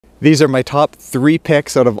These are my top 3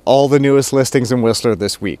 picks out of all the newest listings in Whistler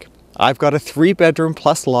this week. I've got a 3-bedroom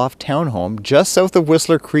plus loft townhome just south of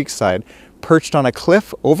Whistler Creekside, perched on a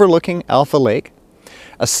cliff overlooking Alta Lake,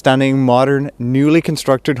 a stunning, modern, newly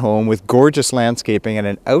constructed home with gorgeous landscaping and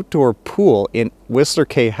an outdoor pool in Whistler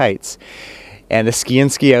K Heights, and a ski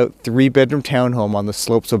in ski out 3-bedroom townhome on the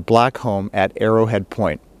slopes of Blackcomb at Arrowhead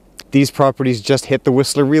Point. These properties just hit the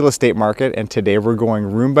Whistler real estate market, and today we're going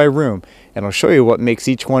room by room, and I'll show you what makes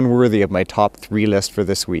each one worthy of my top 3 list for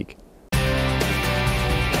this week.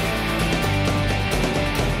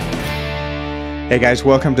 Hey guys,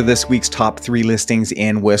 welcome to this week's top 3 listings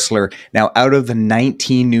in Whistler. Now, out of the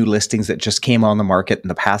 19 new listings that just came on the market in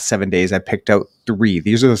the past 7 days, I picked out 3.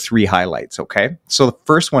 These are the 3 highlights, okay? So the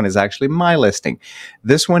first one is actually my listing.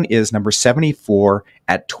 This one is number 74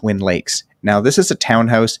 at Twin Lakes. Now, this is a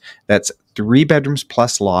townhouse that's 3 bedrooms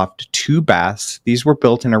plus loft, 2 baths. These were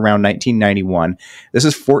built in around 1991. This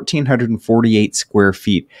is 1,448 square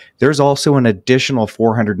feet. There's also an additional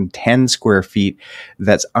 410 square feet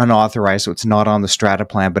that's unauthorized, so it's not on the strata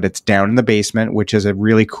plan, but it's down in the basement, which is a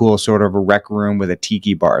really cool sort of a rec room with a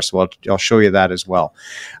tiki bar. So I'll show you that as well.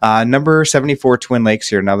 Number 74, Twin Lakes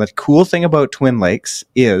here. Now, the cool thing about Twin Lakes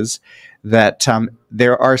is that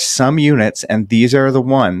there are some units, and these are the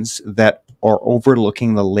ones that are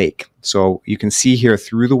overlooking the lake. So you can see here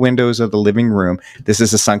through the windows of the living room. This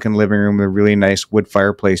is a sunken living room with a really nice wood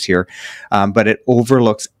fireplace here, but it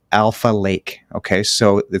overlooks Alta Lake. Okay,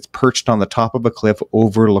 so it's perched on the top of a cliff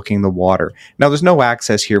overlooking the water. Now, there's no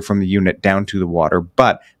access here from the unit down to the water,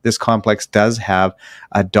 but this complex does have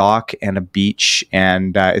a dock and a beach,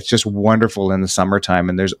 and it's just wonderful in the summertime.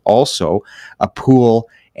 And there's also a pool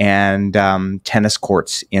and tennis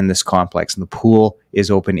courts in this complex, and the pool is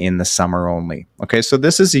open in the summer only. Okay, so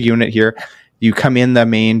this is a unit here. You come in the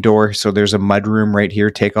main door, so there's a mud room right here.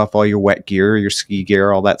 Take off all your wet gear, your ski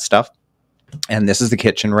gear, all that stuff. And this is the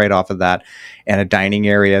kitchen right off of that, and a dining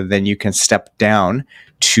area. Then you can step down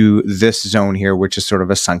to this zone here, which is sort of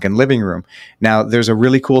a sunken living room. Now, there's a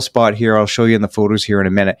really cool spot here. I'll show you in the photos here in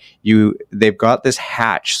a minute. They've got this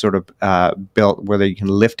hatch sort of built where you can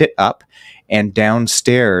lift it up, and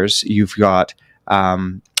downstairs you've got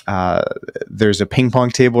there's a ping pong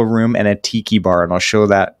table room and a tiki bar, and I'll show you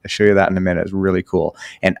that in a minute. It's really cool.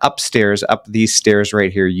 And upstairs, up these stairs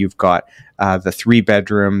right here, you've got the 3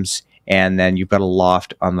 bedrooms, and then you've got a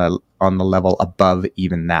loft on the level above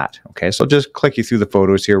even that. Okay, so I'll just click you through the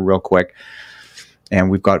photos here real quick, and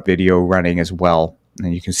we've got video running as well,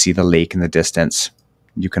 and you can see the lake in the distance.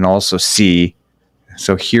 You can also see,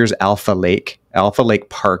 so here's Alta Lake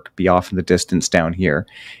Park be off in the distance down here,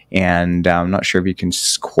 and I'm not sure if you can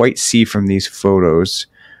quite see from these photos,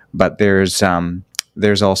 but there's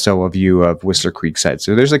also a view of Whistler Creekside.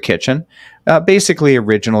 So there's a kitchen, basically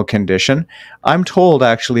original condition. I'm told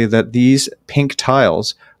actually that these pink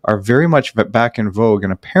tiles are very much back in vogue,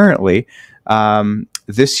 and apparently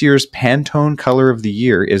this year's Pantone color of the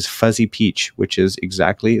year is fuzzy peach, which is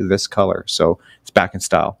exactly this color. So it's back in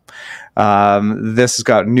style. This has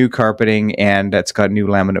got new carpeting, and it's got new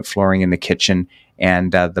laminate flooring in the kitchen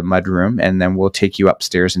and the mudroom. And then we'll take you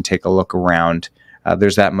upstairs and take a look around.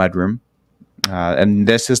 There's that mudroom. And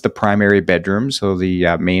this is the primary bedroom. So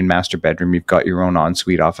the main master bedroom, you've got your own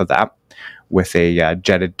ensuite off of that with a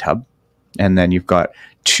jetted tub. And then you've got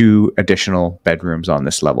 2 additional bedrooms on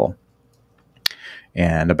this level.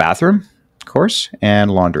 And a bathroom, of course,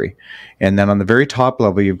 and laundry. And then on the very top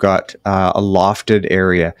level, you've got a lofted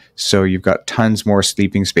area. So you've got tons more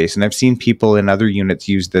sleeping space. And I've seen people in other units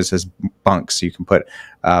use this as bunks. So you can put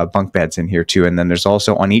bunk beds in here too. And then there's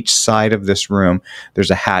also on each side of this room,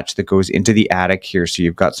 there's a hatch that goes into the attic here. So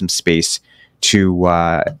you've got some space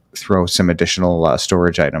to throw some additional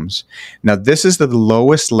storage items. Now, this is the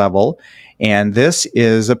lowest level, and this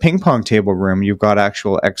is a ping pong table room. You've got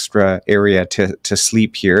actual extra area to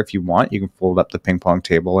sleep here if you want. You can fold up the ping pong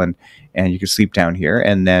table, and you can sleep down here.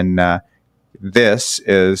 And then this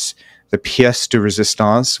is the pièce de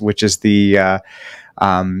résistance, which is the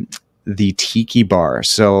tiki bar.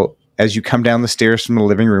 So as you come down the stairs from the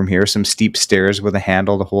living room here, some steep stairs with a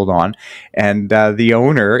handle to hold on. And the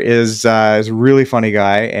owner is a really funny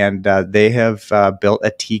guy, and they have built a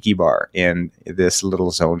tiki bar in this little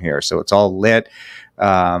zone here. So it's all lit.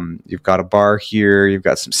 You've got a bar here. You've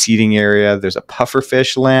got some seating area. There's a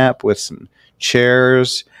pufferfish lamp with some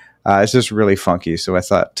chairs. It's just really funky. So I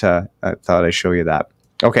thought I'd show you that.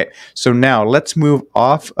 Okay, so now let's move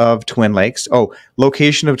off of Twin Lakes. Oh,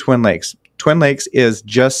 location of Twin Lakes. Twin Lakes is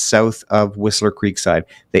just south of Whistler Creekside.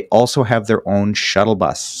 They also have their own shuttle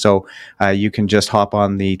bus. So you can just hop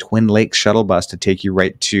on the Twin Lakes shuttle bus to take you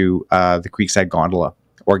right to the Creekside gondola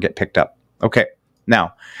or get picked up. Okay,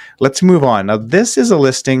 Now, let's move on. Now, this is a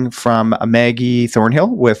listing from Maggi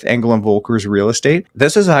Thornhill with Engel and Volkers Real Estate.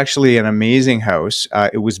 This is actually an amazing house.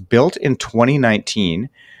 It was built in 2019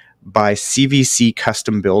 by CVC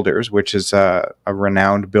Custom Builders, which is a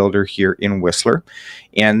renowned builder here in Whistler.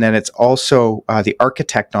 And then it's also, the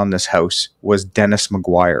architect on this house was Dennis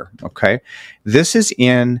McGuire, okay? This is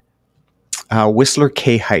in Whistler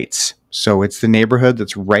K Heights. So it's the neighborhood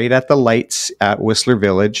that's right at the lights at Whistler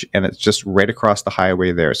Village, and it's just right across the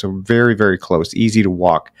highway there. So very, very close, easy to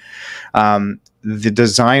walk. The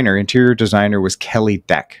designer, interior designer, was Kelly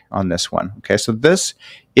Deck on this one. Okay, so this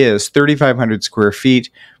is 3,500 square feet.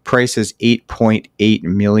 Price is $8.8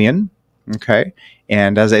 million. Okay,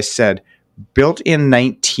 and as I said, built in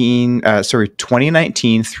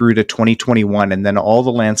 2019 through to 2021, and then all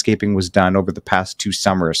the landscaping was done over the past 2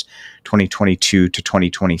 summers, 2022 to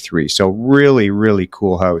 2023. So really, really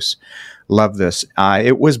cool house. Love this.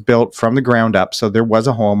 It was built from the ground up, so there was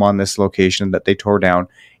a home on this location that they tore down,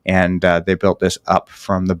 and they built this up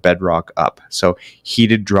from the bedrock up. So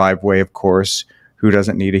heated driveway, of course. Who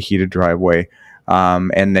doesn't need a heated driveway?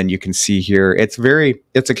 And then you can see here, it's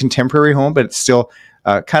a contemporary home, but it's still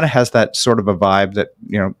kind of has that sort of a vibe that,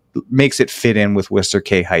 you know, makes it fit in with Whistler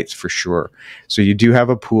K Heights for sure. So you do have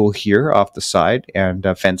a pool here off the side and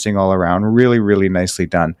fencing all around. Really, really nicely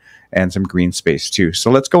done, and some green space too. So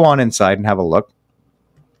let's go on inside and have a look.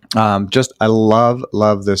 I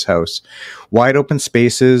love this house. Wide open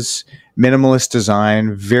spaces, minimalist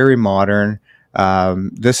design, very modern.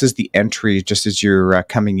 This is the entry just as you're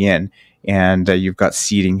coming in, and you've got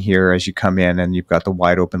seating here as you come in, and you've got the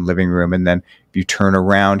wide open living room. And then if you turn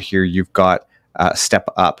around here, you've got a step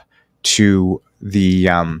up to the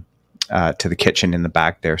kitchen in the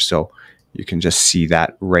back there. So you can just see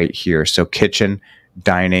that right here. So kitchen,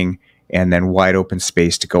 dining, and then wide open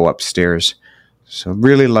space to go upstairs. So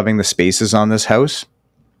really loving the spaces on this house.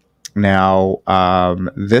 Now,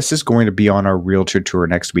 this is going to be on our Realtor tour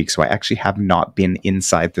next week, so I actually have not been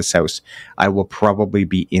inside this house. I will probably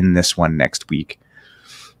be in this one next week.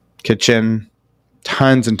 Kitchen,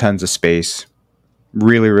 tons and tons of space.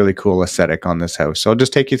 Really, really cool aesthetic on this house. So I'll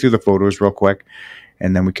just take you through the photos real quick,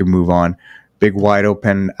 and then we can move on. Big wide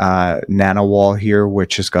open nano wall here,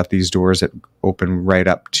 which has got these doors that open right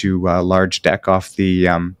up to a large deck off the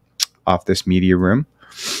off this media room.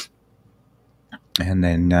 And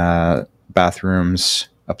then bathrooms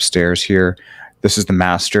upstairs here. This is the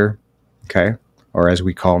master, okay, or as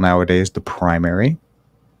we call nowadays, the primary.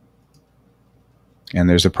 And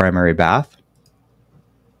there's a primary bath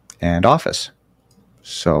and office.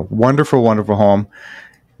 So wonderful, wonderful home.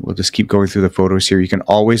 We'll just keep going through the photos here. You can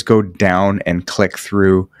always go down and click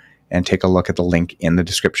through and take a look at the link in the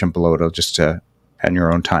description below. It'll just in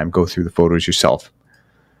your own time, go through the photos yourself.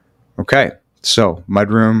 Okay, so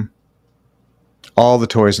mudroom, all the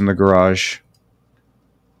toys in the garage.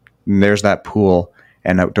 And there's that pool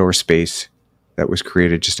and outdoor space that was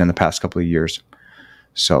created just in the past couple of years.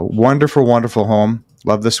 So wonderful, wonderful home.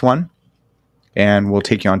 Love this one. And we'll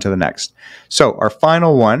take you on to the next. So our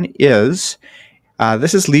final one is,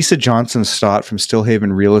 this is Lisa Johnson-Stott from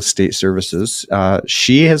Stilhavn Real Estate Services.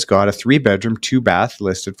 She has got a 3-bedroom, 2-bath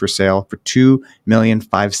listed for sale for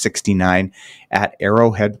 $2,569,000 at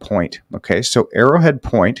Arrowhead Point. Okay, so Arrowhead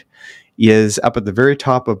Point is up at the very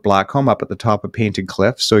top of Blackcomb, up at the top of Painted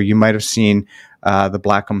Cliff. So you might have seen the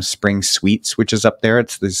Blackcomb Spring Suites, which is up there.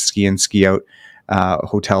 It's the ski in, ski out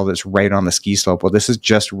hotel that's right on the ski slope. Well, this is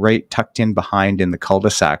just right tucked in behind in the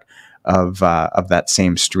cul-de-sac of that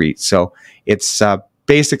same street. So it's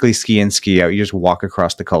basically ski in, ski out. You just walk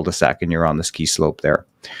across the cul-de-sac and you're on the ski slope there.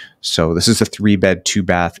 So this is a 3-bed,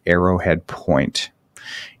 2-bath Arrowhead Point.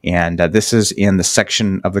 And this is in the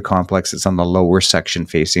section of the complex. It's on the lower section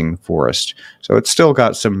facing forest. So it's still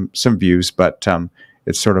got some views, but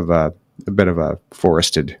it's sort of a bit of a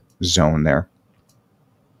forested zone there.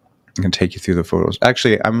 I can take you through the photos.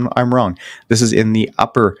 Actually, I'm wrong. This is in the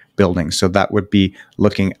upper building, so that would be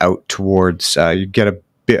looking out towards. You get a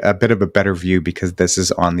bit of a better view because this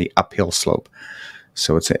is on the uphill slope,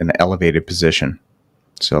 so it's in an elevated position.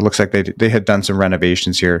 So it looks like they had done some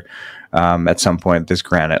renovations here at some point. This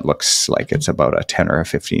granite looks like it's about a 10 or a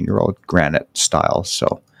 15-year-old granite style.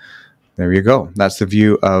 So there you go. That's the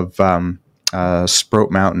view of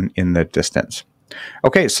Sprout Mountain in the distance.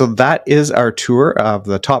 Okay, so that is our tour of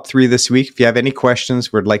the top 3 this week. If you have any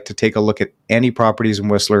questions, would like to take a look at any properties in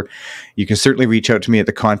Whistler, you can certainly reach out to me at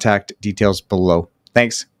the contact details below.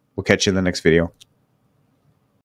 Thanks. We'll catch you in the next video.